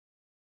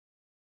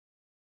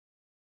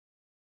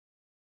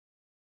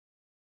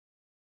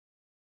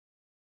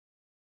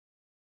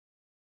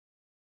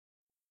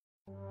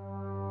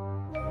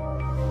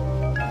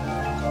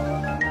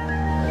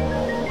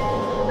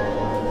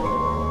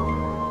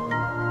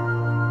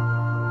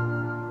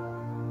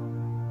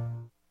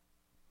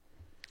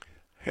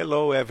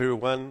Hello,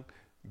 everyone.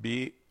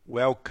 Be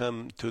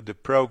welcome to the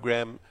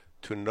program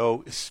to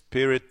Know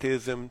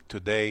Spiritism.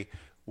 Today,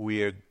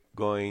 we are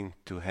going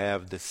to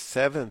have the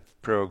seventh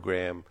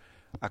program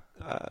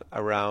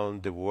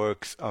around the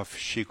works of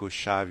Chico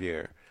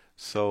Xavier.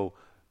 So,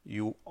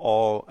 you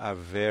all are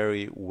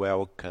very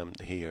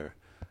welcomed here.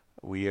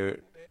 We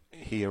are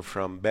here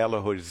from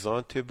Belo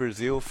Horizonte,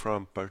 Brazil,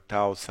 from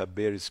Portal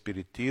Saber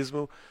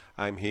Espiritismo.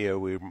 I'm here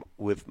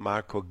with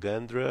Marco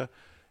Gandra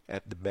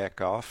at the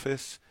back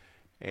office,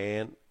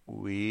 and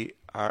we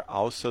are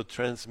also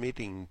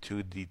transmitting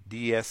to the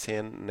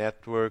DSN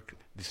network,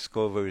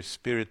 Discover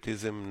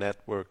Spiritism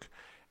network,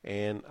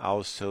 and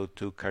also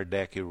to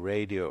Kardec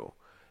Radio.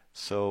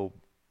 So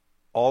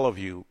all of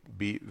you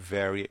be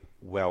very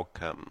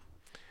welcome.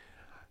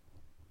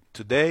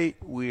 Today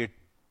we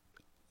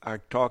are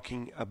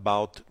talking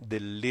about the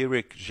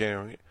lyric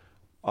genre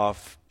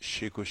of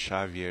Chico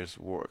Xavier's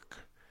work.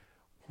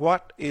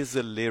 What is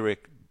a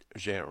lyric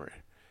genre?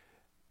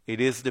 It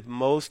is the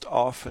most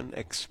often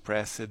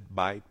expressed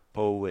by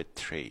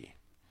poetry.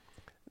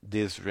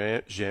 This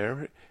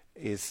genre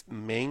is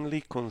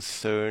mainly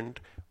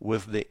concerned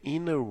with the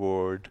inner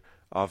world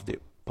of the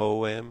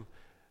poem,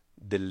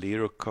 the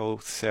lyrical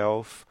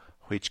self,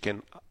 which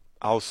can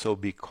also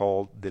be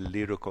called the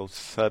lyrical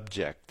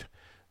subject,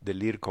 the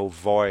lyrical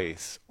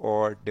voice,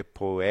 or the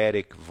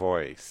poetic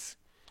voice.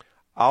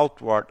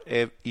 Outward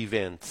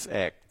events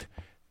act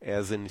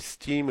as a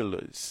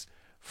stimulus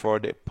for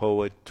the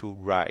poet to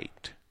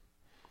write.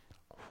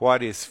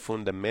 What is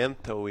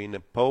fundamental in a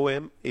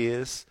poem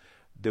is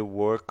the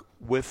work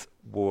with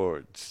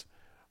words,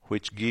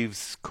 which gives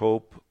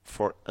scope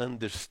for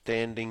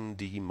understanding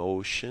the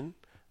emotion,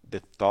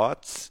 the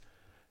thoughts,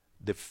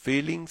 the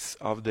feelings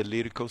of the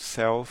lyrical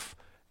self,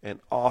 and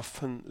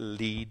often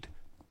lead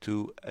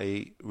to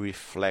a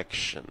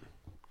reflection.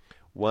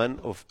 One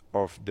of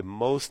the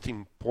most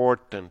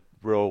important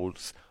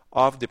roles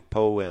of the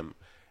poem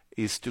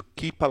is to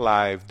keep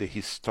alive the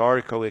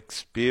historical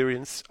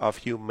experience of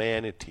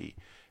humanity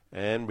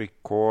and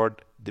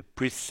record the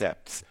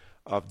precepts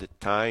of the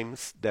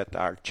times that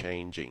are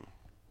changing.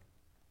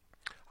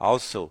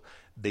 Also,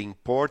 the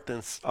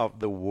importance of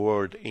the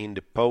word in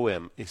the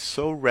poem is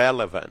so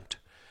relevant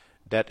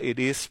that it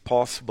is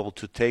possible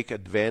to take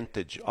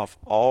advantage of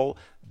all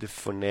the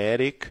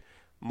phonetic,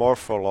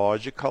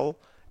 morphological,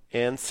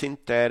 and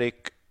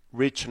synthetic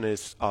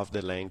richness of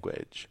the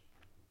language.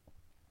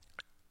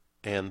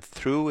 And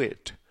through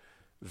it,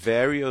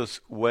 various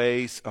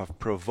ways of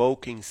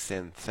provoking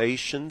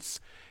sensations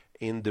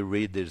in the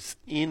reader's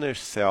inner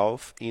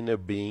self, inner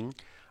being,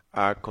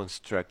 are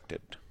constructed.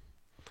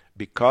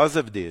 Because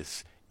of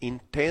this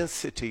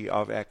intensity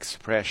of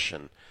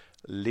expression,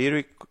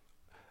 lyric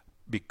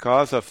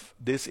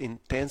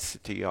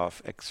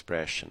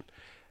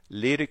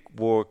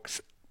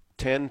works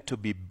tend to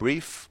be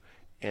brief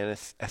and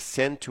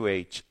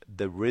accentuate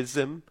the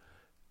rhythm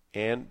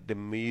and the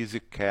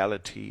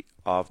musicality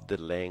of the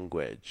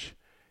language.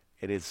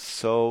 It is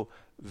so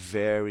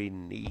very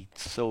neat,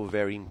 so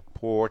very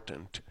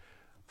important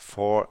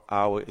for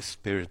our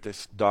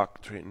Spiritist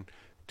doctrine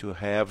to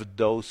have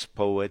those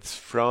poets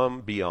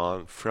from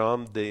beyond,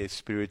 from the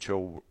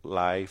spiritual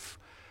life,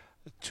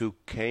 to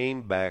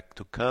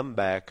come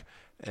back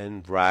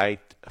and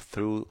write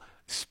through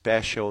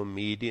special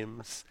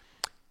mediums,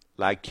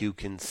 like you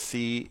can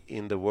see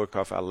in the work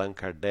of Allan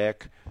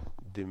Kardec,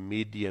 the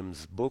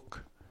Medium's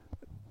book.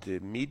 The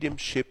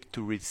mediumship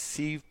to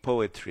receive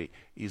poetry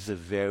is a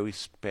very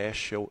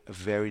special, a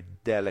very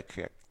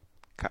delicate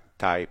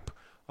type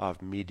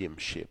of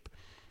mediumship.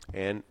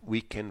 And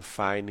we can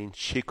find in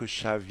Chico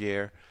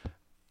Xavier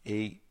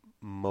a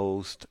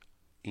most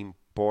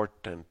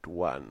important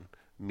one,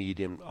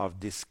 medium of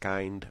this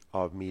kind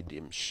of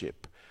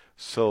mediumship.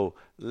 So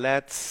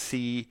let's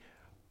see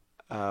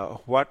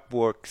what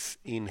works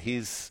in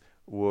his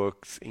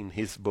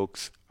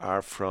books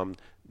are from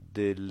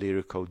the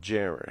lyrical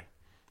genre.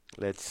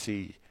 Let's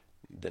see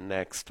the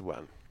next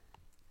one.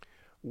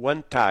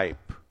 One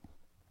type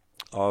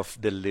of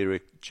the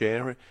lyric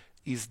genre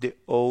is the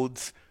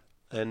odes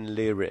and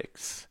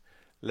lyrics.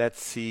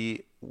 Let's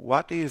see,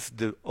 what is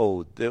the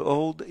ode? The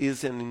ode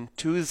is an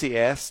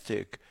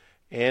enthusiastic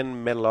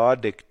and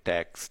melodic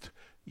text,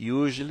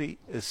 usually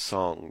a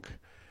song,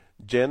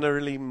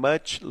 generally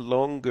much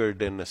longer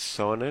than a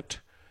sonnet.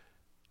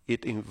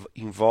 It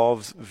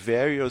involves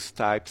various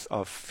types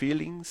of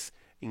feelings,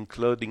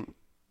 including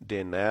the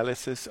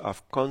analysis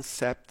of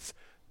concepts,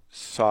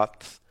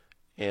 thoughts,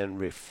 and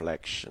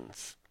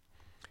reflections.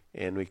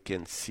 And we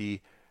can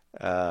see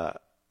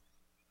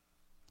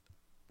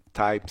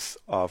types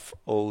of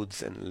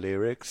odes and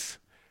lyrics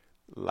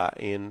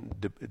in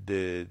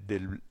the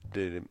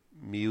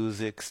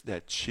musics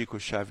that Chico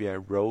Xavier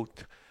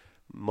wrote.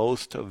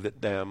 Most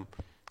of them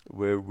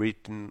were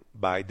written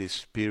by the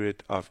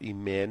spirit of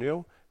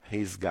Emmanuel,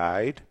 his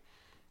guide,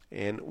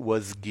 and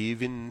was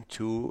given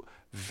to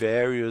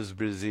various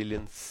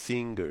Brazilian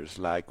singers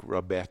like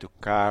Roberto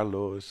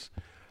Carlos,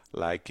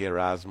 like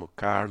Erasmo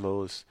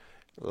Carlos,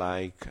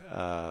 like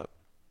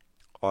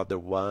other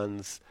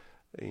ones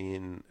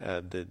in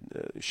the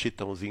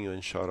Chitãozinho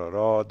and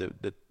Chororó,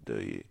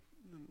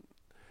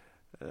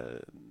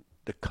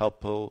 the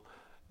couple.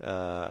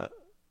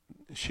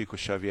 Chico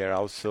Xavier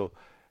also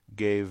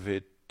gave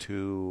it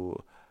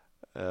to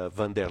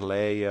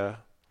Vanderleia,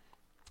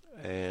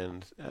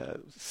 and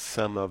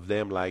some of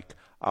them, like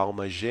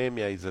Alma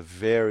Gêmea, is a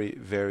very,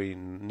 very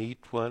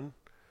neat one.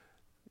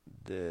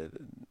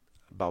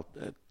 About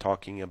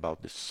talking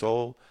about the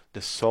soul,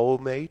 the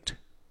soulmate,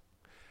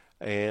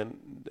 and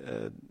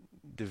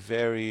the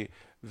very,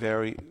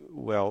 very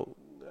well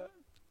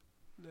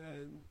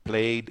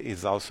played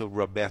is also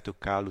Roberto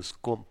Carlos'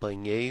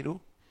 Companheiro,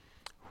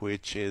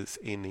 which is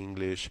in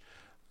English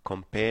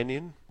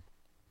companion.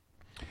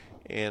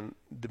 And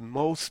the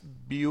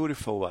most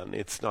beautiful one,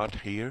 it's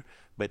not here,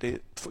 but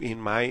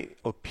in my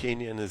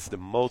opinion is the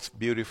most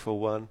beautiful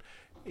one,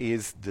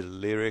 is the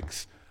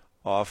lyrics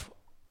of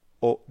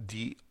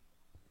the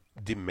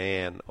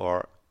man,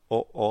 or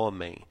O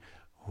Homem,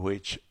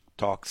 which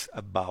talks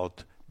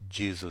about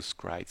Jesus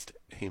Christ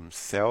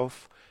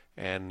himself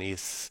and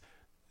is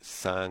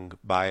sung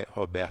by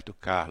Roberto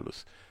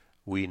Carlos.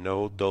 We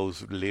know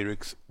those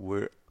lyrics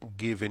were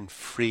given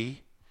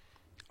free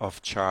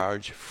of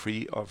charge,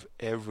 free of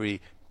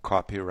every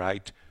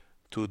copyright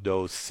to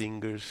those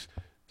singers,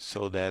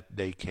 so that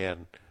they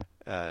can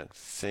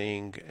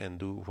sing and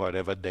do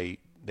whatever they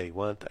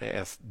want,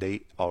 as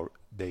they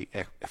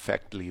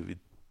effectively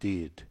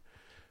did.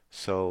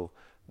 So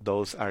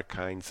those are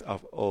kinds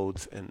of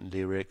odes and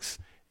lyrics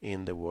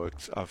in the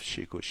works of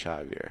Chico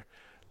Xavier.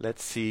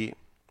 Let's see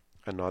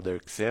another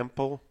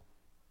example.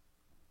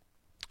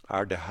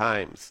 Are the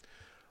hymns.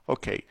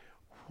 Okay,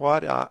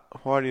 what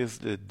is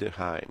the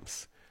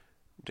hymns?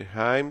 The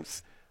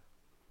hymns,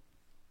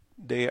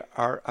 they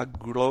are a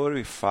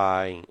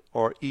glorifying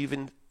or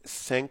even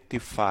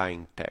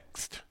sanctifying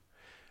text.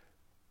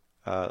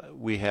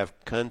 We have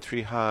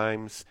country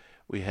hymns,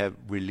 we have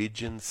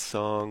religion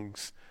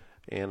songs,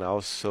 and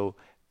also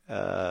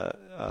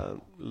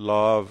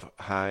love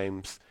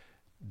hymns.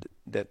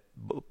 That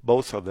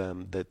both of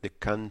them, that the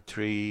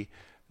country,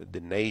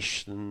 the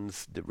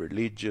nations, the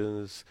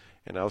religions,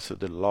 and also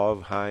the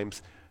love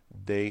hymns,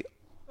 they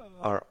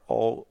are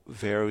all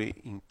very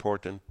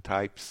important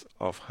types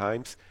of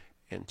hymns,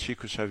 and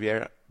Chico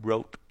Xavier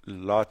wrote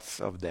lots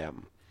of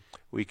them.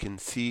 We can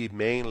see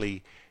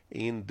mainly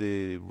in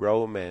the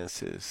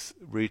romances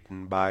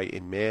written by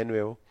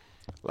Emmanuel,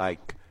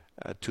 like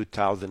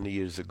 2,000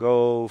 years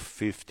ago,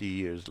 50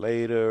 years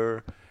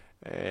later,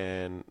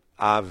 and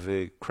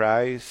Ave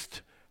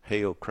Christ,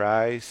 Hail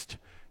Christ,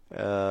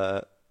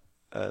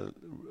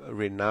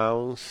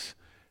 Renounce,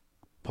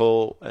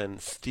 Paul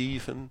and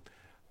Stephen.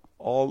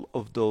 All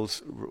of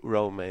those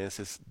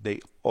romances, they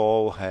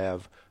all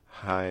have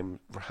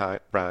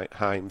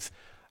hymns,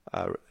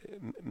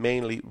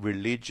 mainly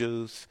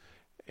religious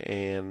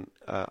and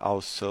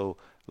also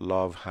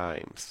love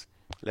hymns.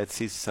 Let's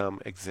see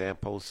some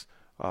examples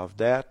of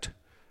that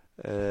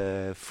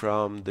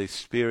from the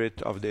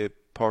spirit of the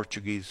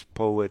Portuguese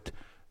poet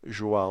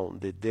João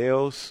de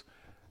Deus.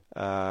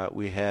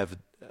 We have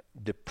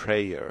the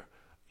prayer,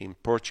 in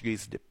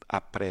Portuguese, a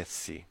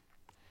prece.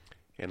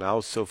 And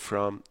also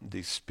from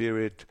the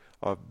spirit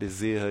of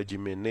Bezerra de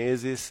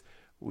Menezes,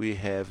 we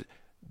have,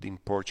 in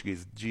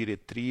Portuguese,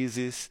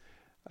 diretrizes,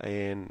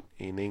 and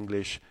in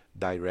English,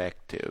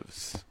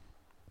 directives.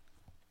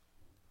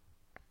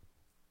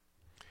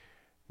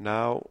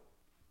 Now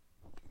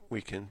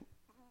we can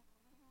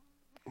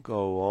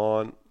go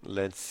on.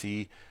 Let's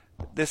see.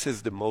 This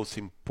is the most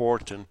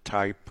important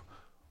type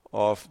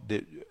of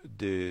the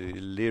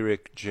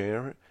lyric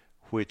genre,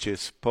 which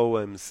is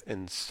poems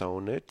and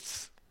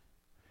sonnets.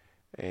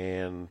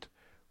 And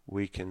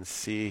we can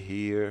see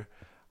here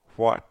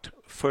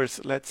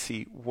first let's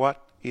see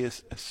what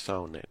is a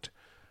sonnet.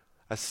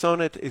 A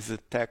sonnet is a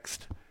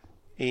text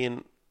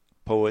in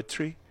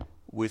poetry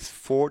with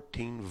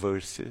 14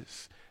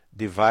 verses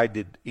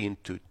divided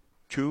into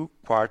 2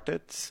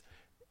 quartets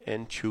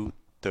and 2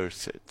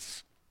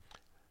 tercets.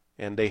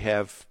 And they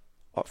have,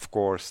 of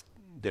course,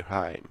 the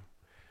rhyme.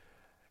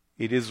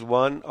 It is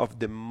one of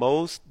the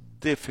most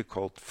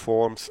difficult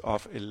forms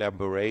of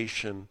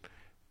elaboration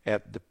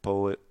at the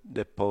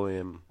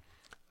poem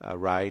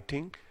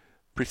writing,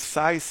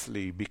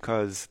 precisely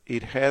because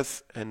it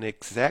has an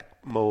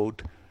exact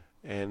mode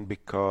and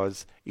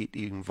because it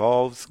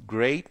involves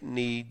great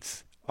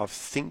needs of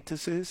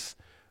synthesis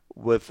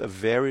with a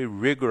very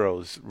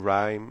rigorous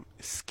rhyme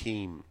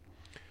scheme.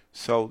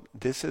 So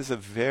this is a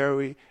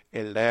very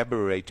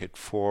elaborated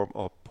form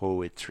of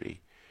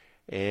poetry,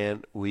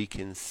 and we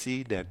can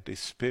see that the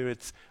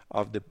spirits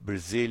of the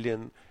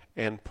Brazilian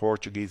and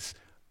Portuguese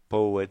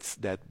poets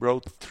that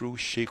wrote through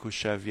Chico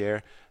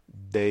Xavier,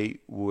 they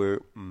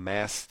were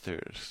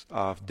masters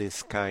of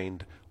this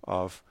kind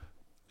of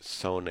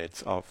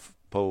sonnets, of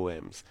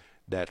poems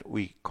that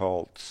we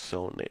call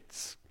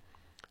sonnets.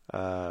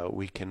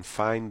 We can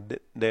find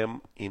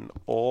them in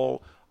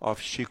all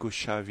of Chico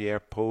Xavier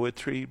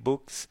poetry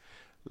books.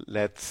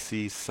 Let's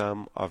see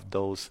some of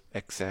those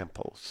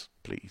examples,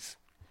 please.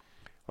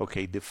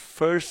 Okay, the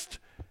first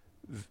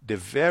the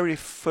very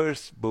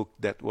first book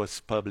that was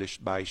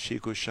published by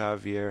Chico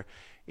Xavier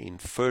in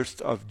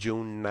 1st of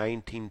June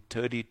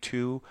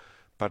 1932,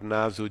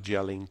 Parnaso de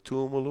Além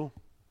Túmulo,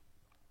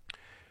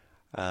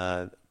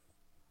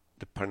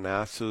 the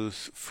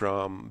Parnassus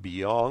from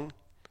Beyond.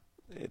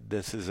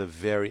 This is a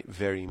very,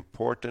 very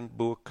important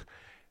book,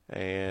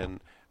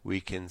 and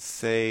we can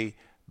say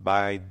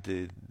by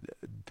the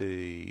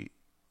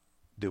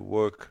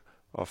work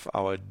of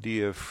our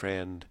dear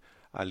friend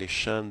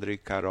Alexandre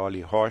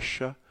Caroli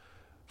Rocha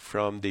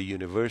from the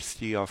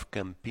University of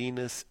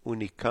Campinas,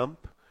 Unicamp.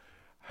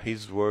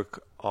 His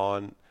work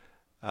on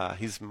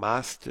his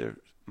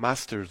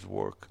master's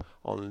work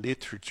on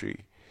literature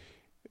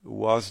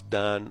was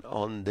done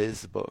on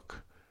this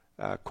book,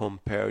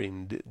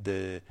 comparing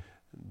the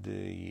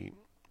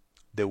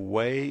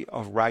way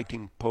of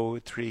writing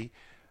poetry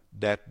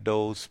that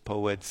those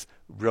poets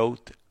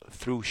wrote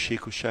through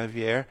Chico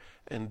Xavier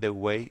and the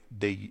way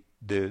they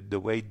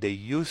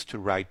used to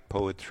write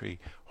poetry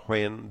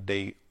when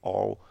they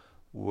all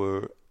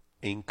were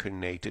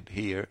incarnated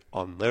here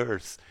on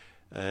earth.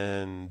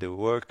 And the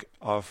work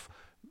of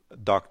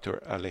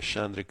Dr.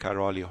 Alexandre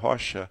Caroli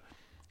Rocha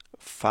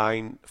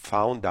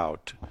found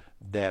out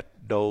that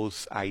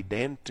those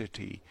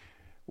identity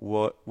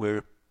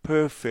were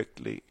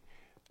perfectly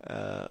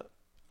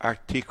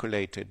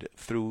articulated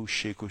through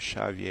Chico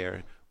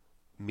Xavier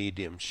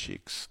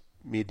mediumship,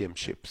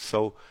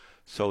 so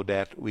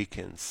that we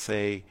can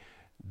say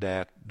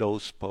that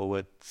those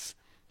poets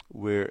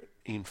were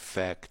in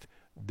fact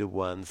the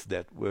ones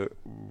that were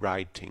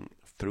writing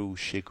through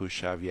Chico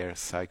Xavier's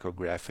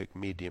psychographic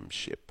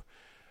mediumship.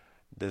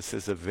 This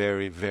is a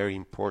very, very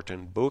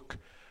important book.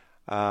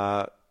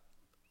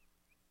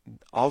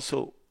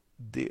 Also,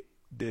 the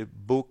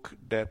book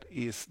that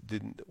is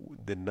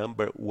the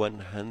number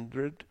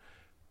 100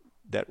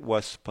 that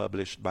was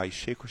published by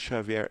Chico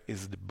Xavier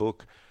is the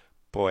book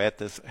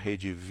Poetas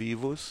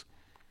Redivivos,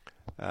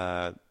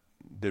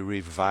 the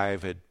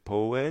revived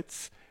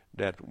poets,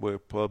 that were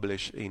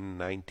published in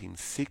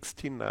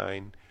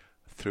 1969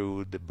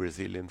 through the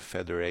Brazilian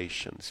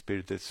Federation,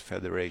 Spiritist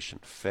Federation,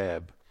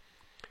 FEB.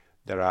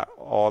 There are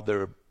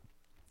other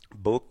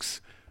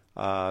books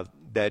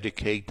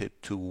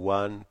dedicated to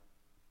one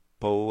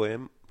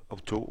poem,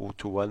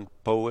 to one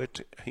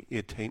poet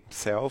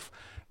himself,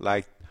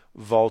 like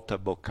Volta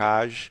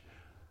Bocage,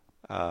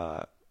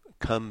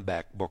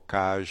 Comeback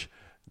Bocage,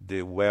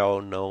 the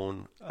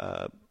well-known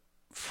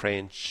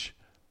French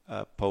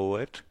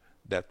poet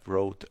that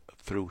wrote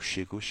through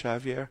Chico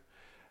Xavier.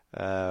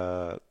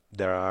 There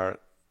are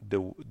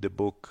the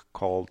book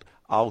called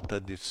Alta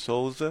de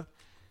Souza,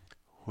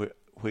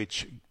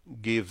 which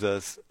gives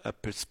us a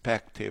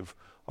perspective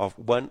of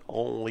one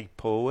only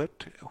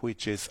poet,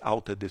 which is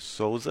Alta de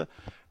Souza.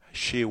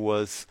 She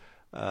was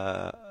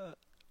a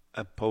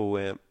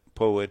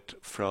poet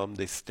from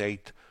the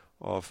state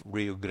of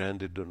Rio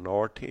Grande do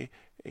Norte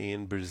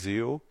in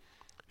Brazil.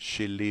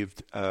 She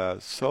lived a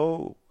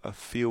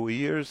few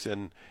years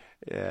and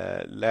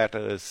left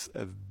us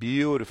a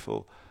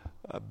beautiful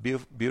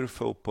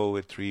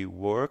poetry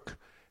work.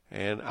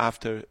 And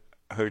after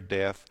her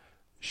death,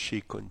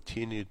 she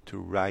continued to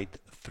write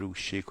through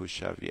Chico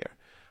Xavier.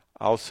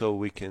 Also,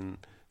 we can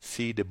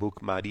see the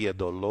book Maria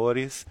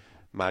Dolores.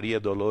 Maria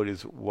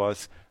Dolores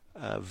was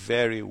a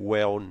very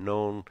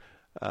well-known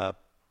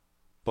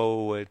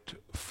poet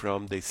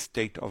from the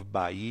state of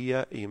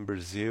Bahia in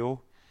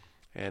Brazil,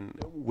 and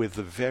with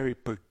a very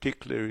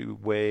particular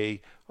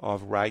way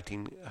of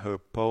writing her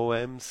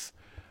poems,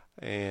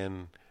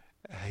 and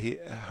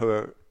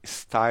her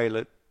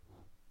style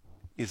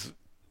is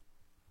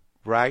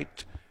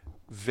right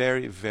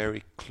very,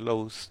 very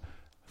close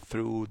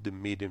through the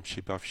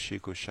mediumship of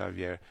Chico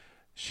Xavier.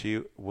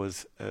 She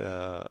was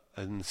a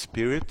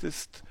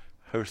spiritist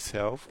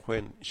herself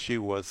when she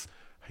was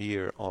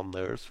here on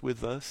earth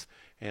with us,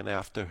 and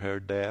after her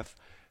death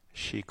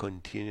she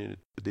continued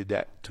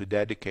to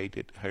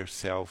dedicate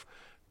herself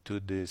to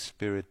the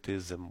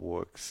spiritism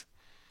works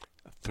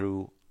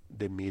through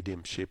the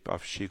mediumship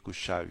of Chico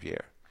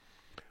Xavier.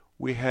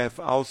 We have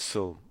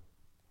also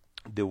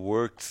the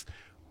works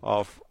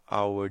of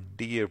our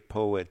dear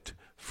poet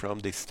from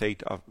the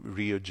state of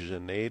Rio de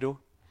Janeiro,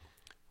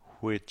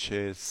 which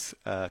is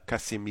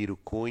Casimiro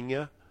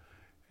Cunha,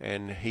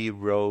 and he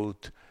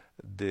wrote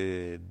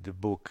the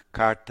book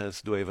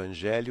Cartas do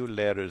Evangelho,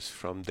 Letters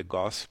from the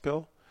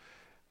Gospel,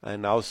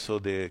 and also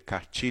the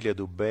Cartilha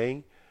do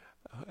Bem,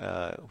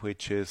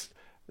 which is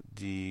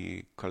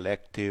the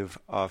collective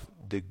of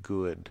the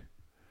good.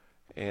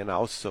 And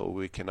also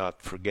we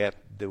cannot forget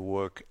the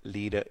work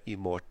Lira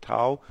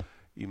Imortal,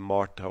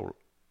 Immortal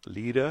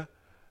Lira,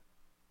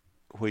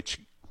 which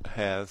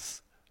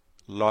has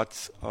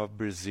lots of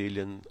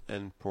Brazilian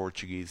and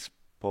Portuguese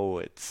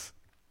poets.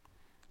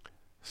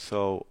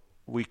 So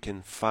we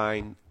can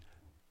find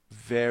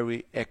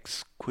very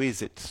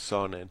exquisite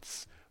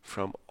sonnets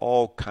from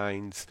all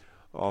kinds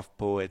of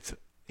poets,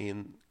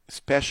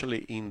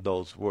 especially in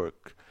those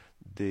works.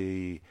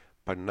 The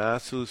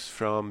Parnassus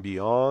from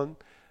Beyond,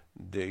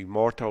 the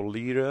Immortal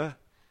Lyra,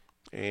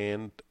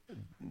 and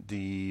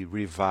the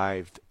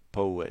revived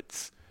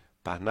poets.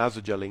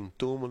 Parnaso de Além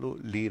Túmulo,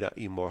 Lira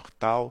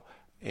Imortal,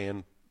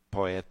 and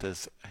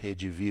Poetas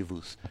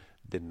Redivivos,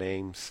 the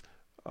names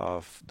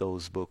of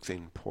those books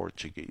in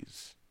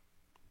Portuguese.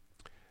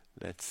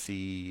 Let's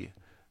see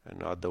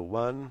another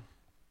one.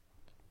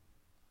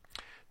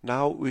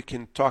 Now we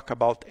can talk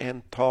about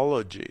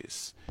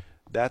anthologies.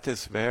 That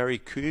is very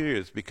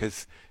curious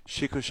because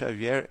Chico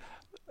Xavier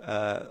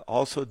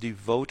also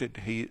devoted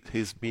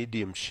his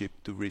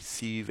mediumship to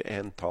receive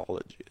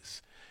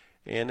anthologies.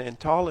 And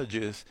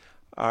anthologies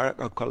are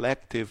a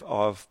collective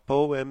of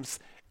poems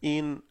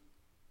in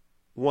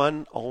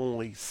one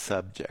only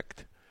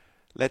subject.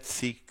 Let's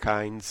see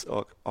kinds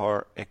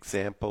or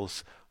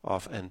examples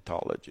of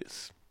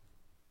anthologies.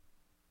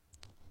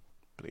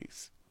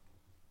 Please.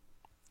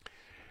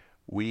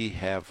 We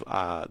have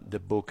the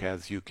book,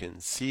 as you can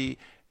see,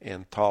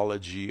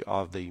 Anthology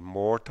of the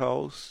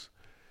Immortals,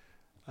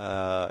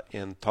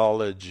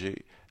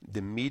 anthology,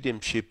 the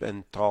mediumship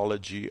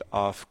anthology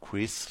of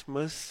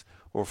Christmas.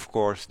 Of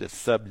course, the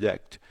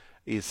subject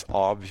is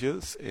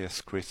obvious,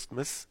 is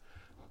Christmas.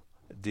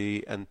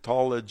 The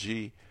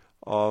anthology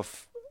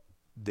of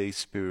the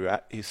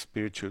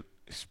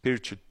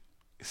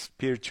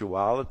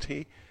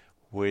spirituality,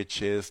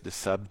 which is the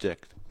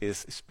subject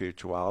is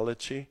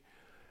spirituality.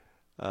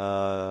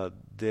 The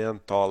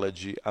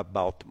anthology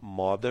about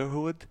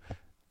motherhood,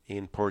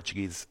 in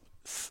Portuguese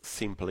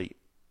simply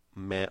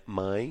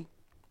mãe.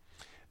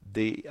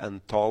 The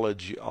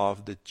anthology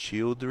of the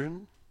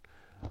children.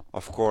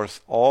 Of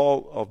course,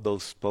 all of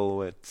those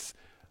poets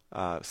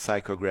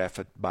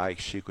psychographed by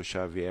Chico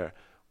Xavier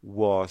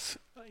was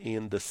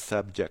in the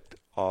subject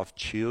of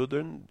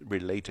children,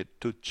 related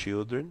to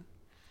children.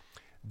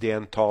 The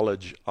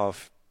anthology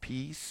of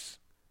peace,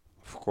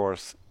 of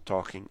course,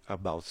 talking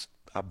about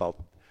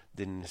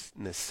the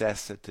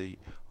necessity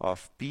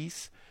of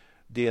peace.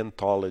 The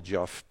anthology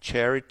of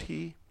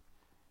charity,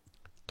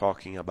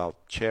 talking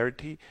about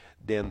charity.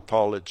 The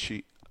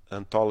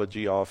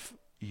anthology of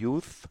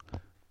youth,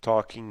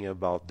 talking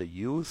about the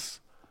youth,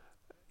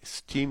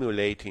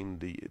 stimulating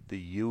the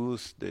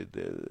youth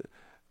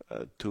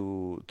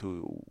to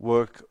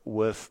work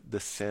with the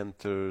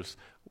centers,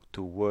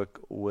 to work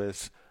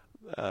with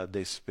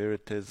the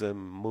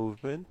Spiritism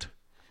movement.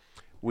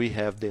 We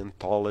have the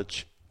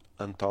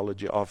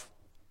anthology of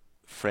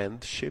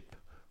friendship,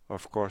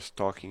 of course,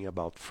 talking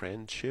about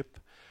friendship.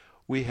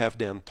 We have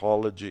the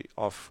anthology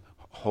of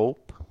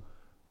hope,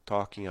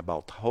 talking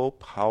about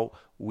hope, how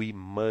we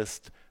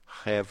must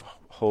have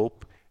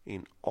hope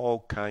in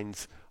all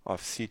kinds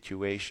of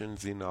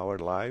situations in our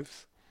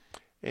lives.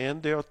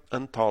 And the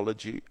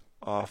anthology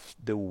of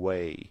the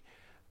way,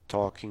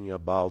 talking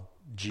about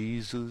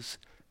Jesus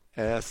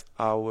as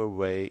our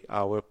way,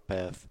 our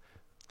path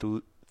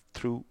through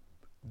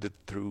the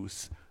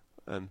truth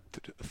and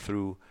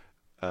through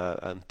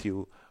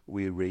until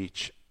we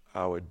reach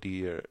our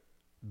dear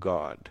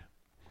God.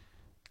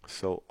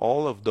 So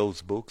all of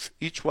those books,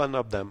 each one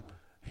of them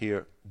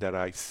here that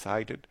I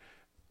cited,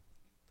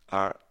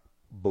 are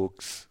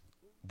books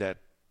that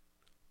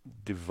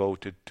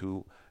devoted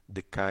to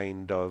the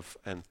kind of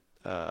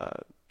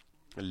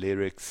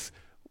lyrics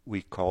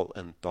we call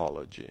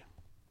anthology.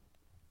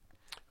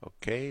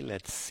 Okay,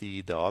 let's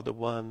see the other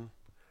one.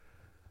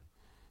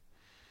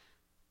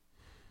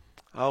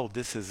 Oh,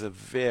 this is a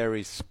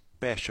very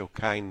special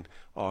kind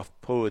of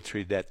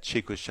poetry that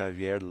Chico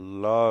Xavier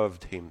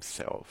loved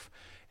himself,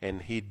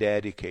 and he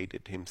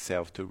dedicated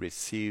himself to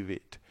receive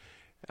it.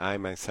 I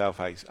myself,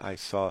 I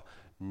saw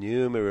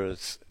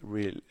numerous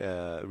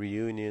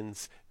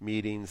reunions,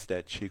 meetings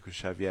that Chico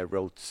Xavier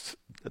wrote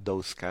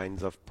those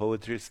kinds of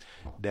poetries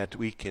that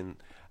we can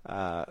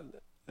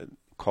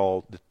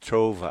call the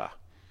trova.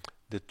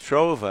 The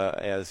trova,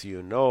 as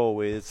you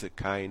know, is a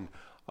kind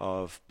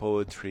of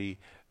poetry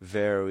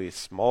very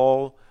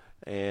small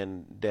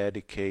and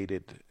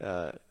dedicated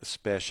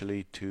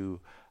especially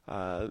to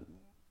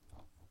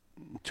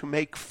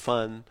make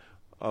fun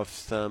of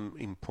some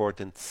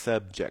important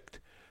subject.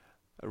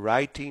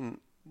 Writing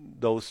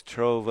those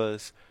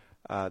trovas,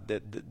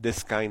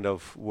 this kind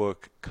of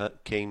work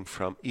came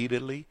from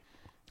Italy,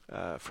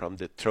 from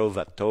the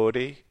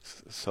Trovatori,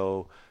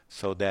 so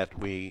that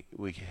we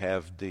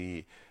have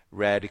the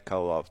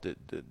radical of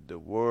the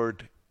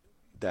word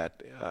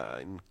that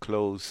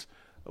enclose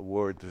a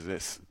word,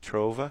 this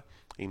trova,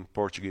 in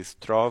Portuguese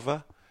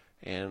trova,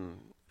 and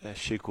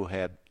Chico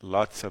had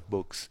lots of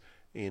books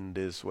in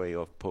this way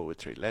of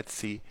poetry. Let's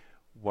see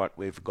what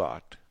we've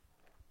got.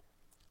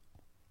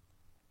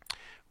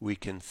 We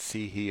can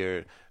see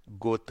here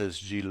Gotas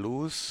de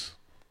Luz,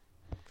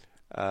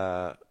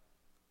 the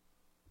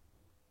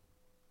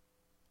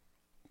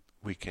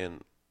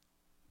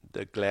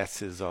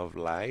Glasses of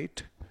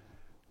Light,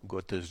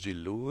 Gotas de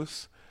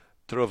Luz,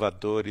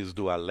 Trovadores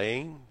do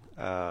Além,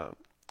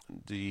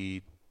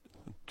 the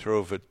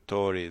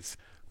Trovadores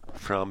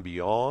from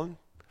Beyond,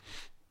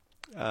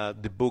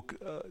 the book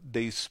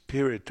The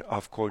Spirit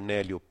of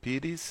Cornélio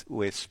Pires,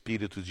 O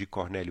Espírito de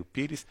Cornélio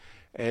Pires.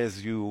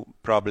 As you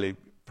probably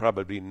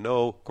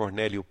know,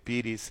 Cornélio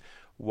Pires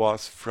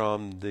was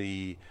from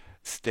the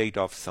state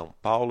of São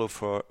Paulo,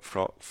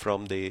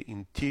 from the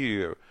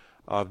interior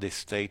of the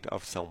state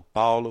of São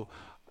Paulo,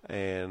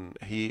 and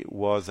he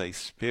was a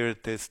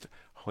spiritist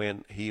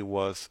when he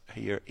was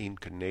here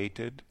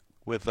incarnated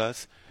with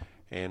us,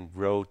 and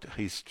wrote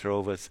his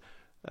trovas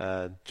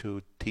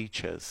to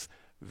teach us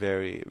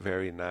very,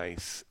 very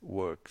nice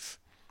works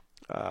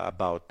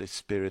about the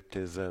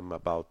spiritism,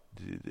 about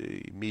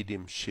the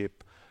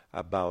mediumship,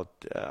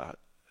 about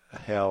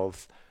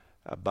health,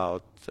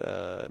 about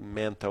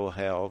mental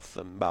health,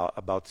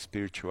 about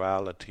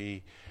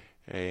spirituality.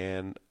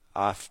 And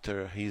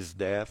after his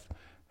death,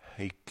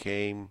 he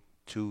came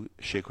to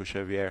Chico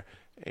Xavier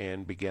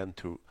and began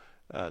to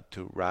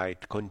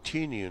write,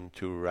 continuing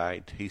to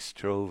write his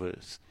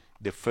trovas.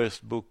 The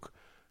first book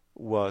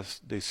was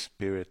The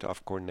Spirit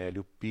of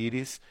Cornélio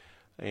Pires,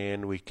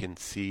 and we can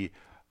see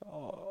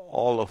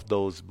all of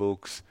those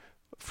books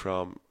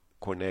from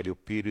Cornélio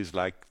Pires,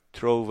 like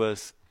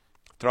Trovas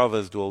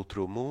do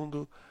Outro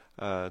Mundo,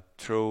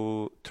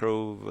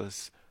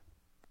 Trovas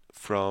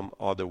from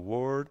Other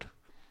World,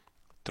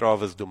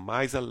 Trovas do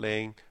Mais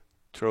Além,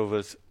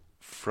 Trovas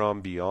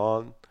from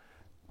Beyond,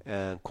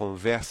 and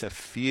Conversa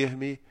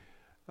Firme,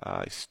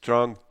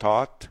 Strong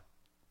Talk,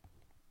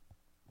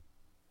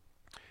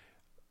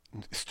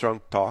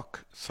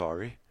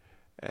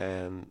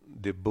 and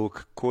the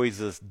book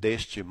Coisas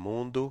deste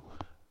Mundo,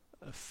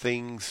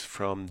 Things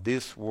from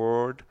This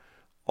World.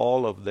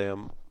 All of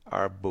them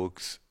are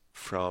books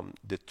from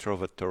the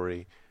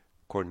Trovatore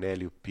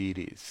Cornélio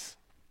Pires.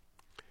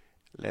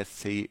 Let's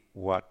see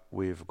what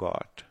we've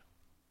got.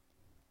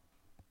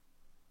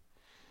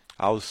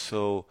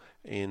 Also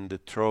in the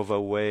Trova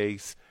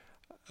ways,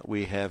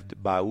 we have the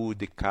Baú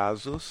de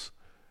Casos,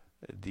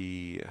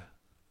 the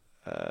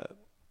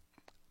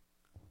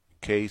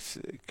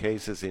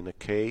cases in a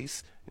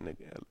case.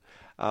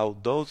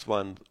 Those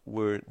ones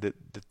were the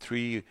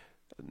three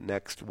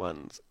next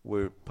ones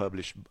were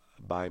published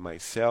by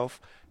myself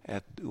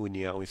at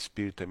União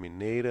Espírita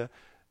Mineira,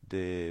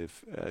 the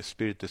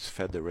Spiritist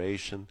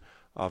Federation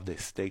of the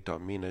state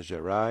of Minas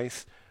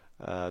Gerais.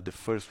 The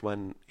first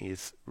one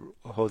is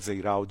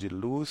Roseiral de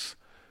Luz,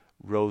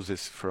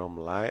 Roses from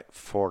Light,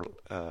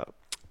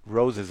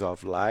 Roses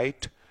of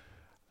Light.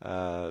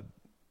 The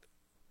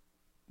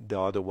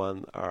other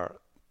one are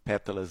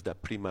Pétalas da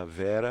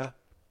Primavera,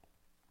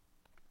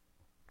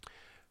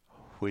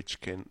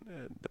 which can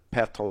the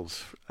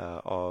petals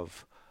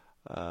of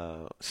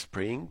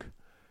spring,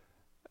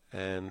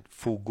 and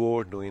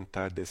Fulgor no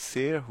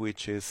Entardecer,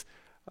 which is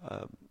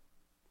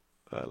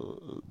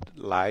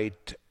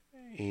light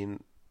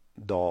in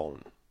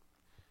dawn.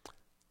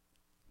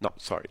 No,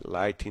 sorry,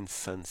 light in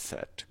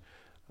sunset.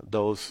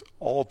 Those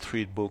all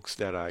three books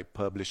that I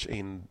published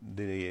in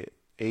the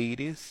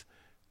 80s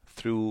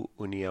through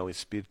União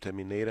Espírita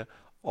Mineira,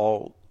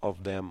 all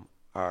of them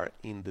are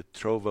in the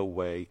Trova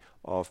way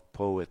of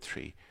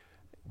poetry.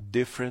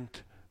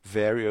 Different,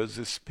 various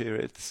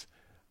spirits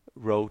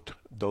wrote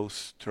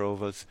those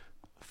trovas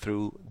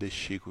through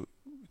Chico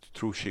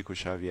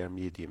Xavier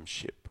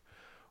mediumship.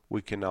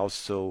 We can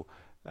also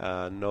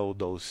know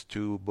those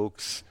two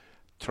books,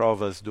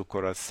 Trovas do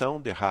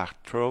Coração, the Heart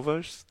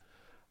Trovas,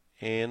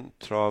 and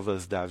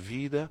Trovas da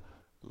Vida,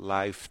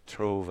 Life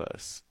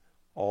Trovas.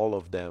 All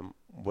of them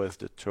was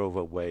the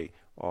Trova way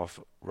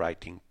of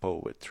writing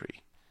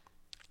poetry.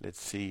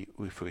 Let's see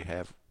if we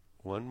have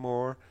one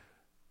more.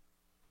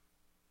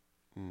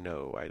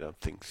 No, I don't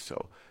think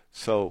so.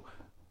 So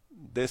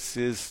this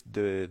is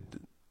the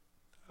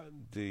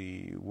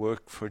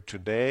work for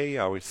today,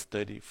 our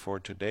study for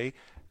today,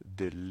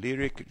 the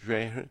lyric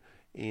genre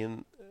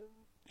in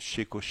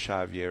Chico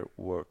Xavier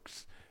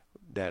works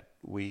that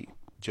we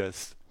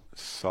just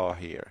saw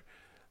here.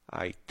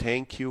 I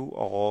thank you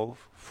all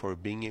for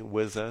being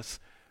with us.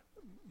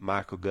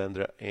 Marco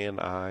Gandra and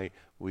I,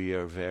 we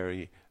are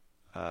very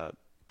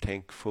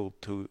thankful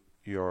to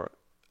your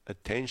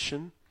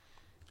attention.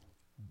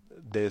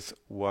 This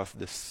was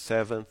the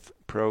 7th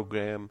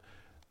program,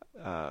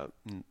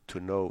 to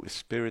Know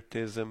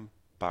Spiritism,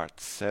 Part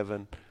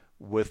 7,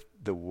 with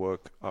the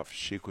work of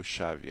Chico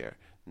Xavier.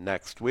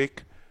 Next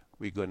week,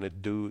 we're going to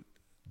do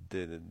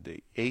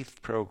the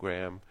 8th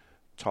program,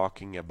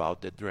 talking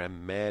about the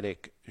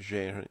dramatic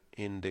genre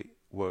in the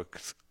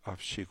works of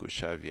Chico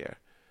Xavier.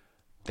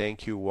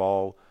 Thank you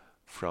all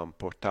from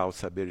Portal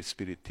Saber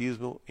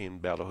Espiritismo in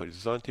Belo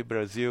Horizonte,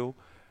 Brazil.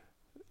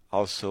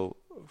 Also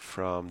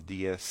from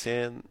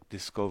DSN,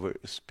 Discover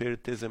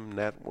Spiritism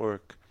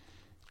Network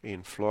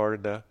in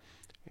Florida.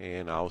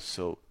 And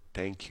also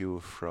thank you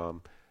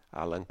from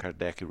Allan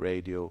Kardec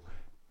Radio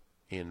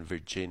in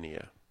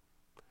Virginia.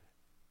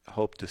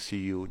 Hope to see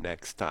you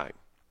next time.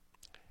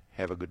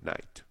 Have a good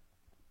night.